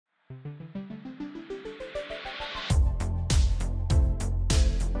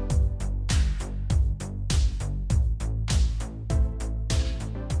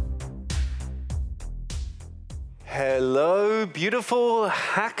Hello, beautiful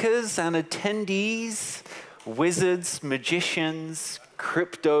hackers and attendees, wizards, magicians,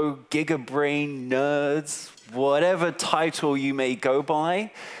 crypto gigabrain nerds, whatever title you may go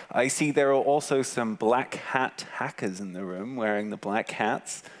by. I see there are also some black hat hackers in the room wearing the black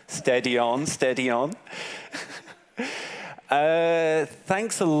hats. Steady on, steady on.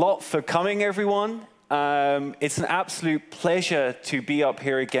 Thanks a lot for coming, everyone. It's an absolute pleasure to be up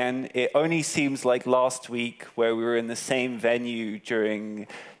here again. It only seems like last week where we were in the same venue during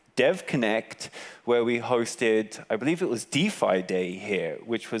DevConnect, where we hosted, I believe it was DeFi Day here,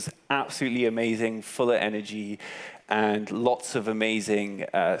 which was absolutely amazing, full of energy, and lots of amazing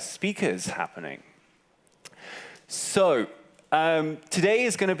speakers happening. So today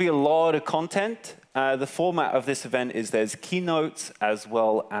is going to be a lot of content. The format of this event is there's keynotes as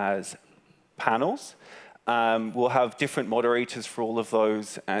well as panels. We'll have different moderators for all of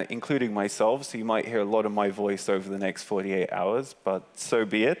those, including myself, so you might hear a lot of my voice over the next 48 hours, but so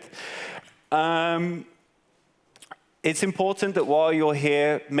be it. It's important that while you're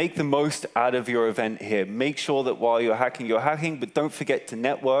here, make the most out of your event here. Make sure that while you're hacking, but don't forget to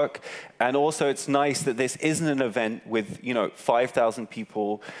network. And also, it's nice that this isn't an event with 5,000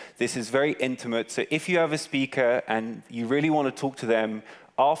 people. This is very intimate, so if you have a speaker and you really want to talk to them,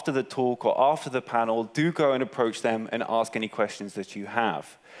 after the talk or after the panel, do go and approach them and ask any questions that you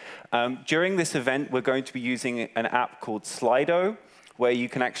have. During this event, we're going to be using an app called Slido, where you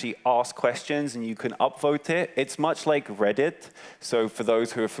can actually ask questions and you can upvote it. It's much like Reddit. So for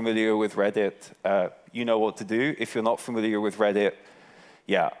those who are familiar with Reddit, you know what to do. If you're not familiar with Reddit,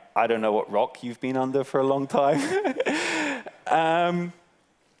 yeah, I don't know what rock you've been under for a long time.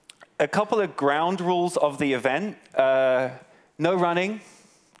 A couple of ground rules of the event. No running.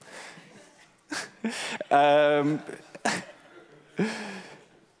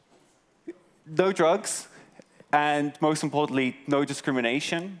 No drugs, and most importantly, no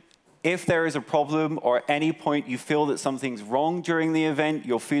discrimination. If there is a problem or at any point you feel that something's wrong during the event,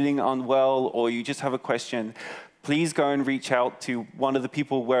 you're feeling unwell, or you just have a question, please go and reach out to one of the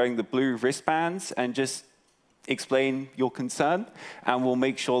people wearing the blue wristbands and just explain your concern, and we'll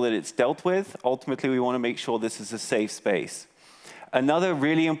make sure that it's dealt with. Ultimately, we want to make sure this is a safe space. Another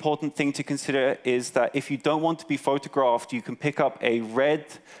really important thing to consider is that if you don't want to be photographed, you can pick up a red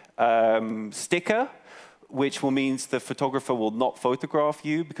sticker, which will mean the photographer will not photograph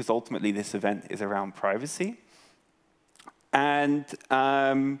you, because ultimately this event is around privacy. And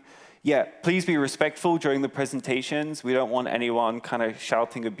yeah, please be respectful during the presentations. We don't want anyone kind of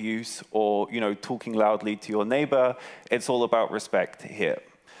shouting abuse or talking loudly to your neighbor. It's all about respect here.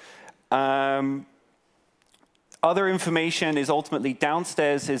 Other information is ultimately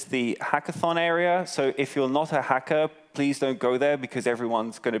downstairs is the hackathon area. So if you're not a hacker, please don't go there because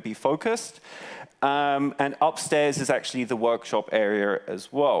everyone's going to be focused. And upstairs is actually the workshop area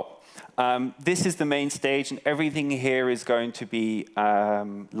as well. This is the main stage, and everything here is going to be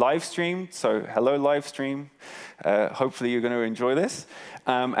live streamed. So hello, live stream. Hopefully you're going to enjoy this.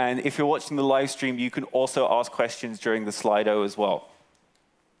 And if you're watching the live stream, you can also ask questions during the Slido as well.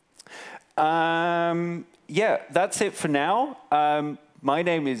 Yeah, that's it for now. My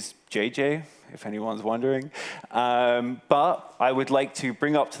name is JJ, if anyone's wondering. But I would like to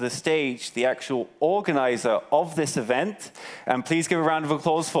bring up to the stage the actual organizer of this event. And please give a round of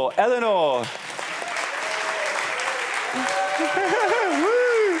applause for Eleonore.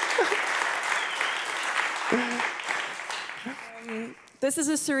 This is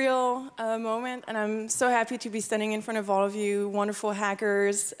a surreal moment, and I'm so happy to be standing in front of all of you, wonderful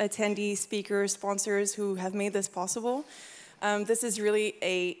hackers, attendees, speakers, sponsors who have made this possible. This is really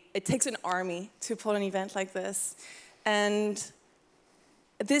it takes an army to put an event like this. And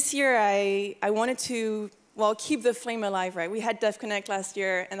this year, I wanted to, well, keep the flame alive, right? We had DevConnect last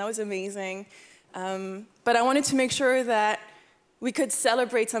year, and that was amazing. But I wanted to make sure that we could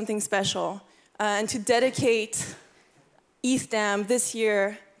celebrate something special and to dedicate ETHDam this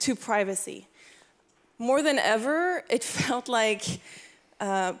year to privacy. More than ever, it felt like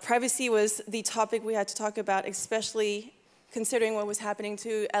privacy was the topic we had to talk about, especially considering what was happening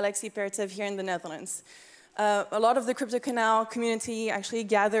to Alexey Pertsev here in the Netherlands. A lot of the CryptoCanal community actually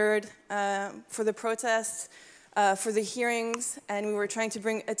gathered for the protests, for the hearings, and we were trying to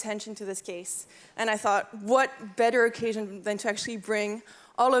bring attention to this case. And I thought, what better occasion than to actually bring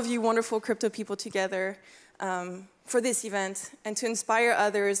all of you wonderful crypto people together for this event, and to inspire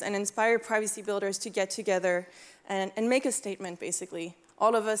others and inspire privacy builders to get together and make a statement, basically.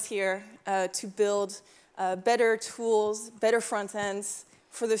 All of us here to build better tools, better front ends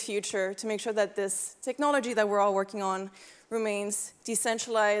for the future, to make sure that this technology that we're all working on remains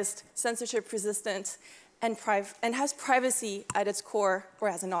decentralized, censorship resistant, and has privacy at its core or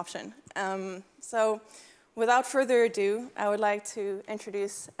as an option. So without further ado, I would like to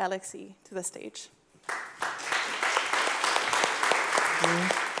introduce Alexey to the stage.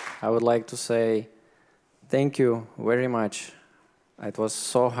 I would like to say thank you very much. It was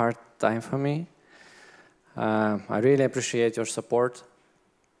so hard time for me. I really appreciate your support.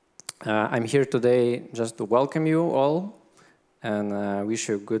 I'm here today just to welcome you all and wish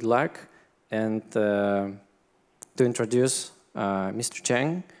you good luck, and to introduce Mr.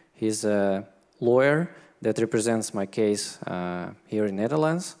 Cheng. He's a lawyer that represents my case here in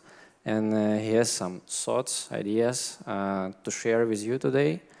Netherlands, and he has some thoughts, ideas to share with you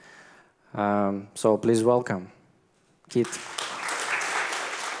today. So please welcome Kit.